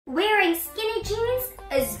wearing skinny jeans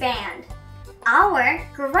is banned. Our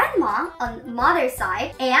grandma on mother's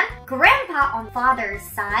side and grandpa on father's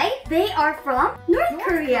side, they are from North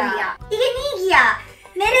Korea. 이게 니기야.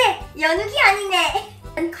 내래 연욱이 아니네.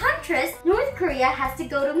 In contrast, North Korea has to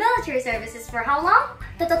go to military services for how long?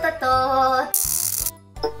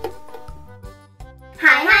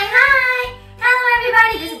 Hi! Hello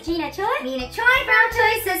everybody, this is Gina Choi. Mina Choi from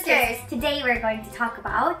CHOI SISTERS. Today we're going to talk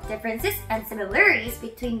about differences and similarities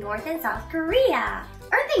between North and South Korea.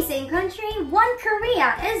 Aren't they same country? One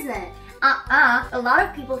Korea, isn't it? A lot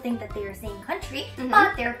of people think that they are same country,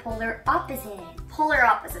 but they're polar opposites. Polar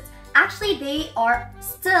opposites. Actually, they are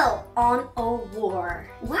still on a war.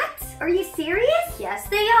 What? Are you serious? Yes,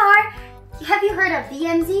 they are. Have you heard of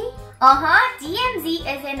DMZ? DMZ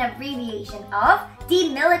is an abbreviation of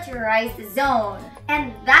Demilitarized Zone.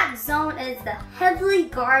 And that zone is the heavily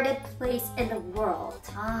guarded place in the world.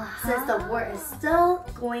 Since the war is still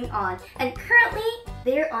going on. And currently,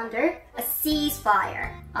 they're under a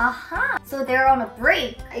ceasefire. So they're on a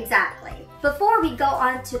break. Exactly. Before we go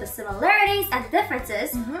on to the similarities and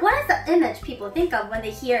differences, what is the image people think of when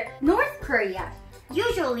they hear North Korea?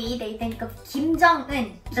 Usually, they think of Kim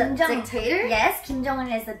Jong-un. The dictator? Yes, Kim Jong-un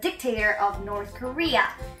is the dictator of North Korea.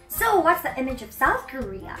 So what's the image of South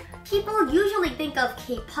Korea? People usually think of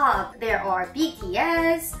K-pop. There are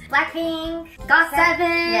BTS, Blackpink, GOT7,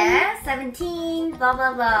 yes, 17, blah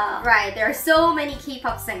blah blah. Right, there are so many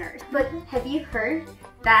K-pop singers. But have you heard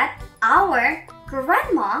that our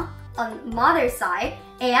grandma on mother's side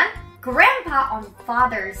and grandpa on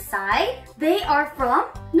father's side, they are from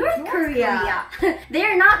North Korea.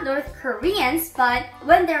 They're not North Koreans, but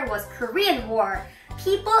when there was Korean War,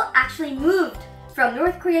 people actually moved from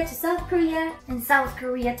North Korea to South Korea and South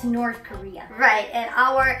Korea to North Korea. Right, and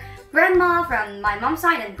our grandma from my mom's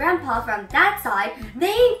side and grandpa from dad's side,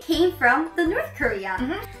 they came from the North Korea.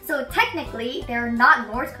 So technically, they're not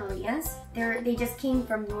North Koreans. They just came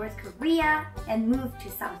from North Korea and moved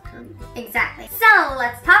to South Korea. Exactly. So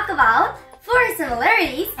let's talk about 4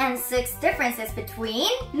 similarities and 6 differences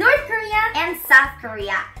between North Korea and South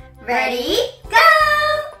Korea. Ready? Go!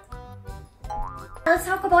 Let's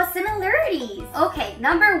talk about similarities. Okay,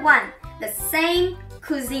 number 1, the same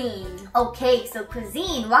cuisine. Okay, so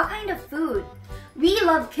cuisine, what kind of food? We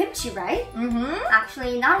love kimchi, right?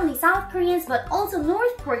 Actually, not only South Koreans, but also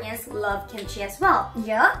North Koreans love kimchi as well.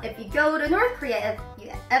 Yeah. If you go to North Korea, if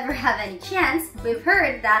you ever have any chance, we've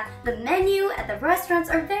heard that the menu at the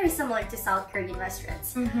restaurants are very similar to South Korean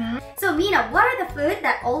restaurants. So Mina, what are the food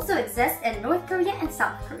that also exist in North Korea and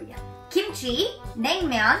South Korea? Kimchi,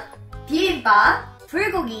 냉면, bibimbap,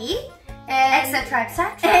 불고기, etc.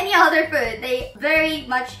 Any other food, they very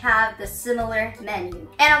much have the similar menu.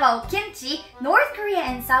 And about kimchi, North Korea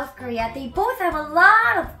and South Korea, they both have a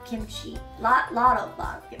lot of kimchi. Lot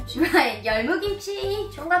of kimchi. Right,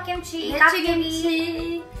 열무김치, 총각김치,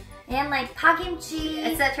 배추김치, and like 파김치,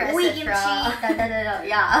 etc. 오이김치,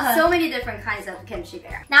 Yeah, so many different kinds of kimchi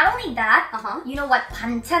there. Not only that, you know what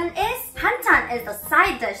반찬 is? Banchan is the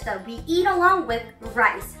side dish that we eat along with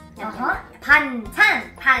rice. 반찬,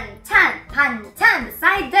 the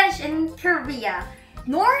side dish in Korea.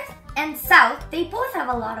 North and South, they both have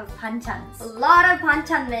a lot of 반찬s. A lot of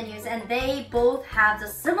banchan menus, and they both have the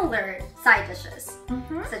similar side dishes,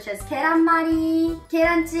 such as 계란말이,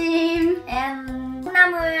 계란찜, and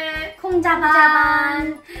콩나물,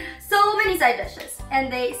 콩자반. So many side dishes,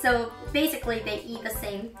 and so basically they eat the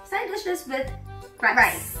same side dishes with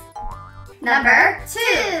rice. Number 2,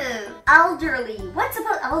 elderly. What's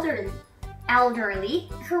about elderly? Elderly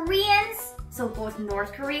Koreans, so both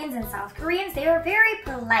North Koreans and South Koreans, they are very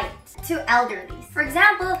polite to elderly. For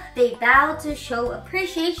example, they bow to show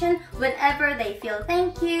appreciation whenever they feel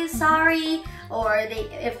thank you, sorry, or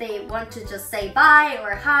if they want to just say bye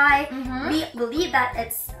or hi. We believe that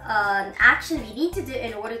it's an action we need to do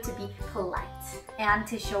in order to be polite and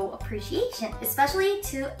to show appreciation, especially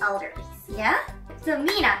to elderly. Yeah? So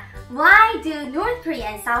Mina, why do North Korea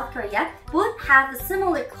and South Korea both have a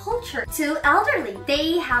similar culture to elderly?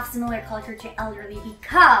 They have similar culture to elderly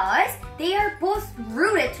because they are both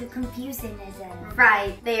rooted to Confucianism.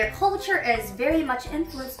 Right, their culture is very much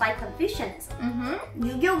influenced by Confucianism.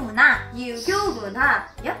 유교 문화.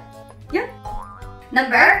 Yep.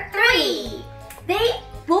 Number 3, they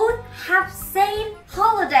both have same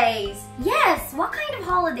holidays. Yes, what kind of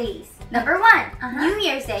holidays? Number 1, New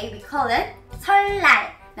Year's Day, we call it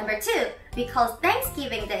설날. Number 2, we call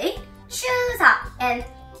Thanksgiving Day 추석. And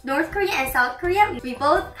North Korea and South Korea, we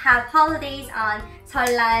both have holidays on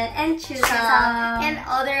설날 and 추석 and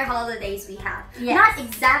other holidays we have. Yes. Not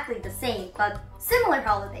exactly the same, but similar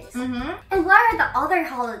holidays. And what are the other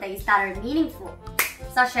holidays that are meaningful?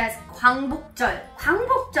 such as 광복절.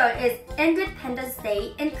 광복절 is Independence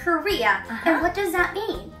Day in Korea. And what does that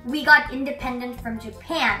mean? We got independent from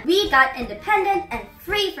Japan. We got independent and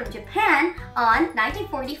free from Japan on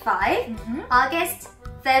 1945, August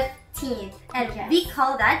 15th. And we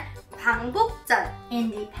call that 광복절,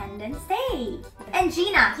 Independence Day. And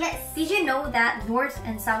Gina, did you know that North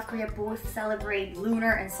and South Korea both celebrate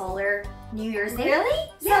lunar and solar New Year's Day? Really?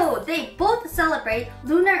 So they both celebrate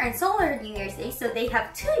lunar and solar New Year's Day, so they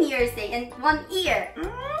have 2 New Year's Day in 1 year.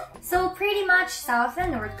 So pretty much South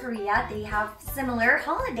and North Korea, they have similar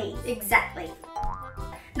holidays. Exactly.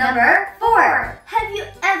 Number 4. Have you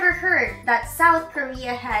ever heard that South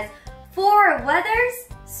Korea has 4 weathers?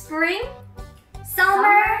 Spring,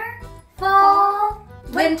 summer, fall,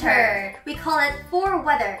 winter. We call it 4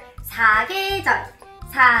 weather. 4계절,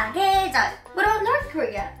 4계절. What about North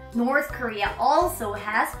Korea? North Korea also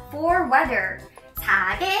has 4 weather.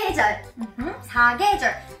 4계절.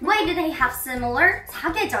 4계절. Why do they have similar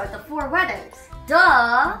 4계절, the 4 weathers?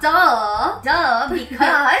 Duh,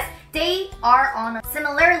 because they are on a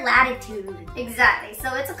similar latitude. Exactly.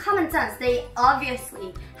 So it's a common sense. They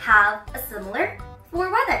obviously have a similar 4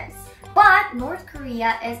 weathers. But North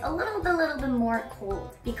Korea is a little bit more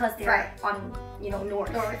cold because they're on,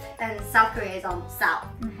 north, and South Korea is on south.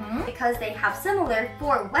 Because they have similar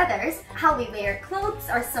 4 weathers, how we wear clothes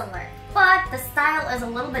are similar. But the style is a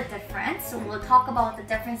little bit different, so we'll talk about the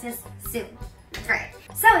differences soon. Right.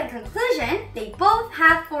 So in conclusion, they both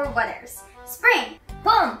have 4 weathers. Spring,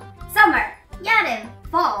 봄, summer, 여름,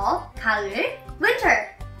 fall, 가을, winter,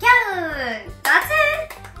 겨울. That's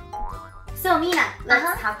it. So Mina,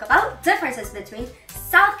 let's talk about differences between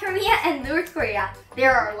South Korea and North Korea. There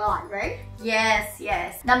are a lot, right? Yes.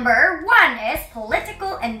 Number 1 is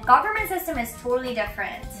political and government system is totally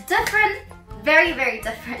different. Very, very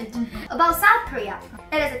different. About South Korea,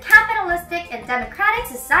 it is a capitalistic and democratic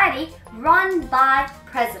society run by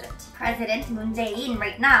President Moon Jae-in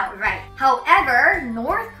right now. Right. However,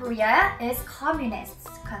 North Korea is communist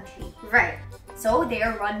country. Right. So they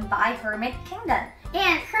are run by Hermit Kingdom.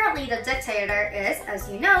 And currently the dictator is, as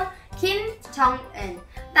you know, Kim Jong-un.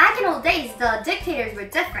 Back in old days, the dictators were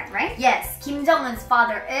different, right? Yes, Kim Jong-un's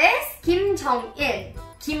father is Kim Jong-il.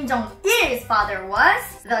 Kim Jong-il's father was,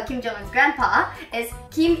 Kim Jong-un's grandpa is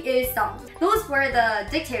Kim Il-sung. Those were the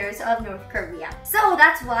dictators of North Korea. So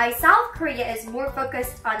that's why South Korea is more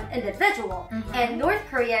focused on individual, and North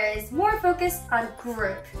Korea is more focused on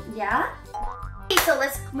group. Yeah? So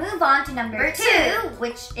let's move on to number 2,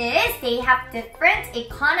 which is they have different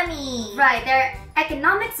economy. Right, their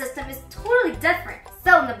economic system is totally different.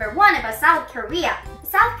 So number 1 about South Korea.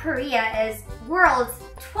 South Korea is world's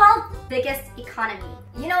 12th biggest economy.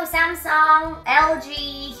 You know, Samsung,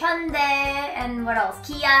 LG, Hyundai, and what else?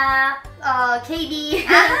 Kia, KB,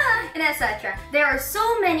 and etc. There are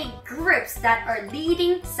so many groups that are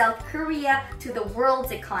leading South Korea to the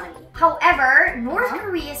world's economy. However, North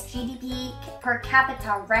Korea's GDP per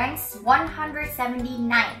capita ranks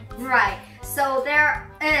 179. Right. So there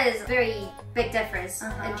is very big difference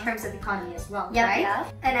in terms of economy as well, right? Yeah.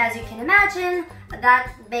 And as you can imagine,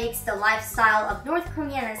 that makes the lifestyle of North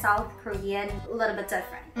Korean and South Korean a little bit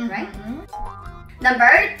different, right?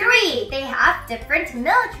 Number 3, they have different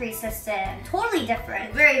military system. Totally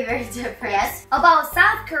different. Very, very different. Yes. About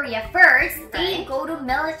South Korea first, they go to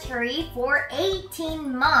military for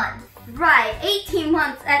 18 months. Right, 18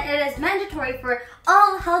 months, and it is mandatory for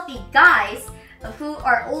all healthy guys who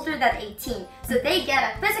are older than 18. So they get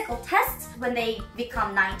a physical test when they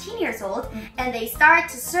become 19 years old, and they start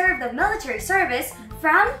to serve the military service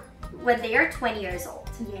from when they are 20 years old.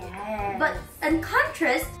 Yeah. But in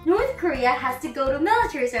contrast, North Korea has to go to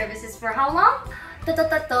military services for how long? 10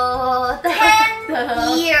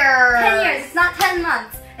 years. 10 years. It's not 10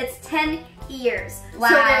 months. It's 10 years. Wow.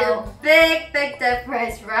 So there's a big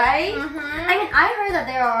difference, right? I mean, I heard that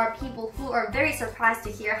there are people who are very surprised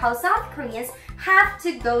to hear how South Koreans have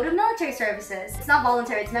to go to military services. It's not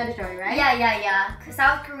voluntary, it's mandatory, right? Yeah.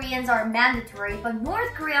 South Koreans are mandatory, but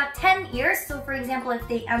North Korea 10 years. So for example, if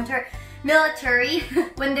they enter military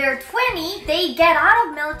when they're 20, they get out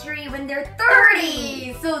of military when they're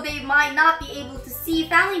 30. So they might not be able to see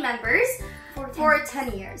family members for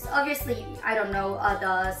 10 years. Obviously, I don't know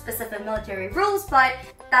the specific military rules, but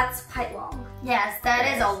that's quite long. Yes, that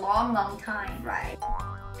is a long time. Right.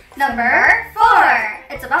 Number 4.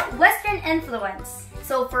 It's about Western influence.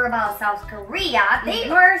 So for about South Korea, they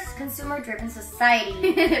are a consumer-driven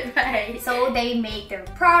society. Right. So they make their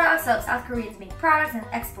products, so South Koreans make products and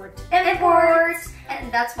export to imports.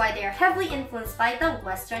 And that's why they are heavily influenced by the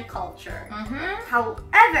Western culture.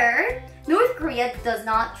 However, North Korea does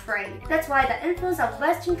not trade. That's why the influence of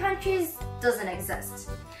Western countries doesn't exist.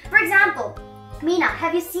 For example, Mina,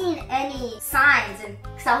 have you seen any signs in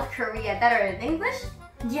South Korea that are in English?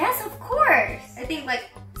 Yes, of course. I think like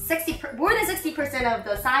more than 60% of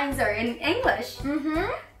the signs are in English.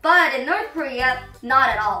 But in North Korea, not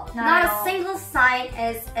at all. Not a single sign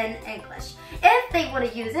is in English. If they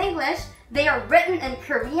want to use English, they are written in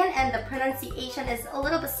Korean and the pronunciation is a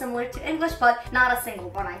little bit similar to English, but not a single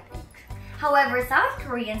one, I think. However, South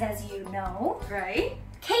Koreans, as you know, Right?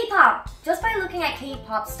 K-pop, just by looking at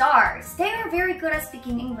K-pop stars, they are very good at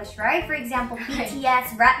speaking English, right? For example,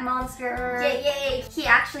 BTS, Rap Monster. Yay! He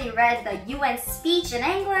actually read the UN speech in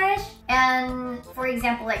English. And for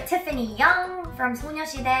example, like Tiffany Young from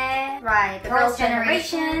소녀시대, Right, the Girls'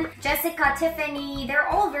 Generation, Jessica, Tiffany, they're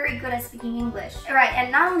all very good at speaking English. Right,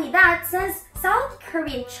 and not only that, since South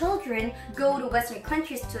Korean children go to Western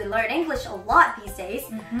countries to learn English a lot these days,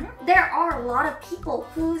 there are a lot of people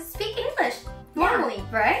who speak English normally,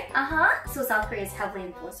 right? So South Korea is heavily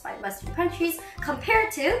influenced by Western countries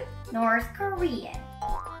compared to North Korean.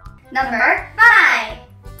 Number 5.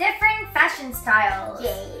 Different fashion styles.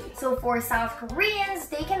 Yay. So for South Koreans,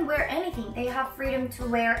 they can wear anything. They have freedom to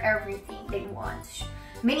wear everything they want.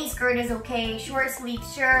 Mini skirt is okay, short sleeve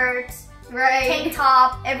shirts, tank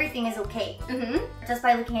top, everything is okay. Just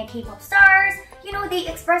by looking at K-pop stars, you know, they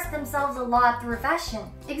express themselves a lot through fashion.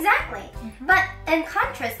 Exactly. But in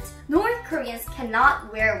contrast, North Koreans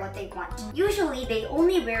cannot wear what they want. Usually, they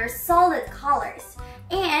only wear solid colors.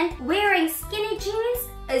 And wearing skinny jeans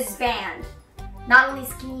is banned. Not only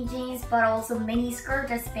skinny jeans, but also mini skirt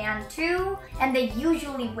is banned too. And they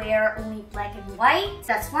usually wear only black and white.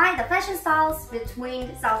 That's why the fashion styles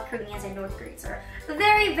between South Koreans and North Koreans are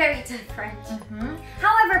very, very different.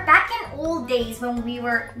 However, back in old days when we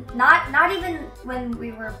were, not even when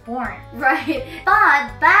we were born. Right.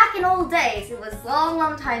 But back in old days, it was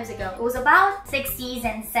long times ago. It was about 60s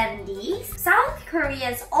and 70s. South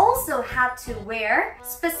Koreans also had to wear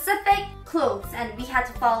specific clothes and we had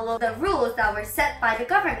to follow the rules that were set by the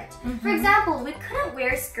government. For example, we couldn't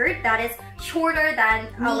wear a skirt that is shorter than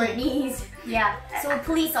our knees. Yeah, so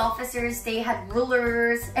police officers, they had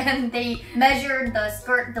rulers and they measured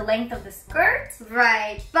the length of the skirt.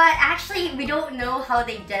 Right, but actually we don't know how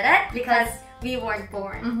they did it because we weren't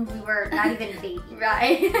born. We were not even baby.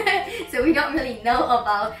 Right, so we don't really know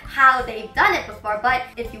about how they've done it before, but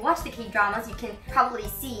if you watch the K-dramas, you can probably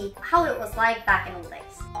see how it was like back in old days.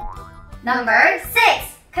 Number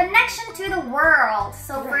 6. Connection to the world.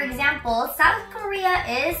 So for example, South Korea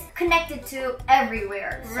is connected to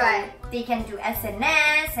everywhere. So they can do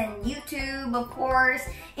SNS and YouTube, of course.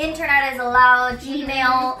 Internet is allowed,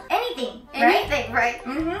 Gmail, anything. Anything, right?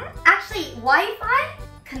 Actually, Wi-Fi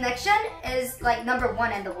connection is like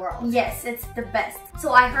 #1 in the world. Yes, it's the best.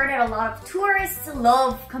 So I heard that a lot of tourists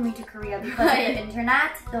love coming to Korea because of the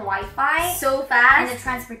internet, the Wi-Fi, so fast, and the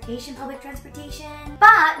transportation, public transportation.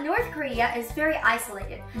 But North Korea is very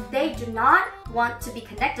isolated. They do not want to be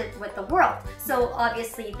connected with the world. So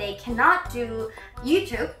obviously they cannot do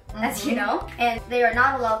YouTube, as you know, and they are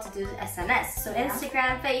not allowed to do SNS. So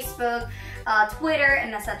Instagram, Facebook, Twitter,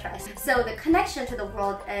 and etc. So the connection to the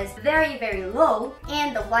world is very, very low,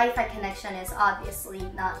 and the Wi-Fi connection is obviously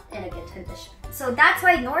not in a good condition. So that's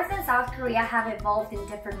why North and South Korea have evolved in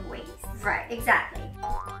different ways. Right, exactly.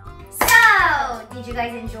 So, did you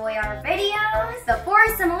guys enjoy our videos? The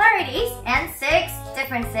 4 similarities and 6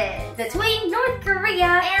 differences between North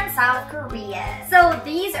Korea and South Korea. So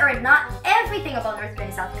these are not everything about North Korea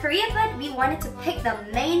and South Korea, but we wanted to pick the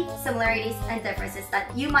main similarities and differences that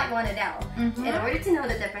you might want to know in order to know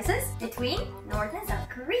the differences between North and South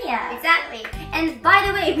Korea. Exactly. And by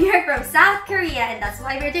the way, we are from South Korea and that's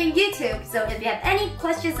why we're doing YouTube. So if you have any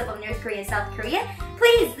questions about North Korea and South Korea,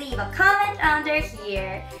 please leave a comment under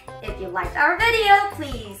here. If you liked our video,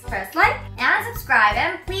 please press like and subscribe,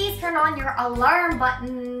 and please turn on your alarm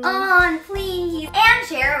button on, please, and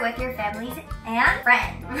share it with your families and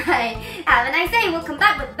friends. Right. Have a nice day. We'll come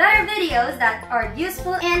back with better videos that are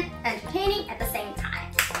useful and entertaining at the same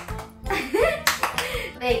time.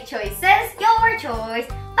 Make choices, your choice.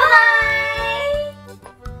 Bye!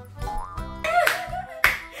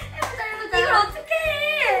 이걸 어떻게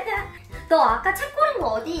해? 너 아까 책 고른 거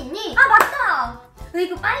어디 있니? 아, 맞다! 너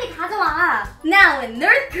이거 빨리 가져와. Now in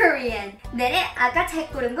North Korean. 내래 아까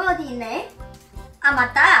책 고른 거 어디 있네? 아,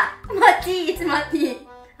 맞다. 맞지, 맞지.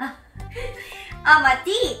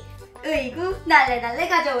 아마띠 으이구 날래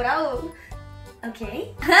가져오라우.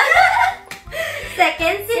 Okay.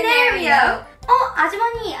 Second scenario.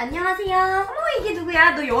 아주머니 안녕하세요. 어머 이게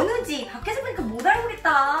누구야? 너 연우지? 밖에서 보니까 못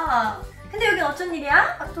알아보겠다. 근데 여긴 어쩐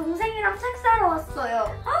일이야? 동생이랑 책 사러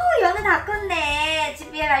왔어요. 연우 다 컸네.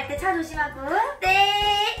 집에 갈 때 차 조심하고.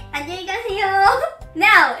 네. 안녕히 가세요.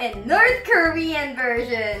 Now in North Korean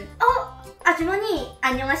version. 아주머니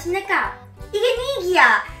안녕하십니까? 이게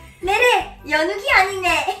니기야. 네네 연우기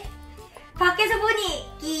아니네. 밖에서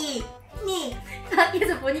보니 끼니.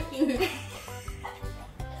 밖에서 보니 끼니.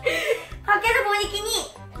 밖에서 보니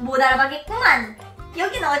끼니 못 알아보겠구만.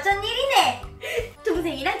 여긴 어쩐 일이네.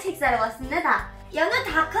 동생이랑 책 사러 왔습니다. 연우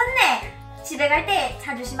다 컸네. 집에 갈 때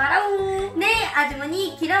차 조심하라우. 네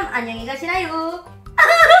아주머니 그럼 안녕히 가시나요.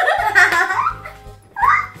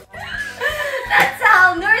 That's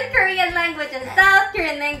how North Korean language and South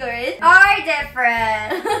Korean language are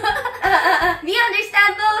different. We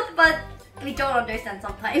understand both, but we don't understand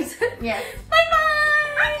sometimes. Yes. Bye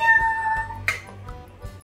bye. 안녕.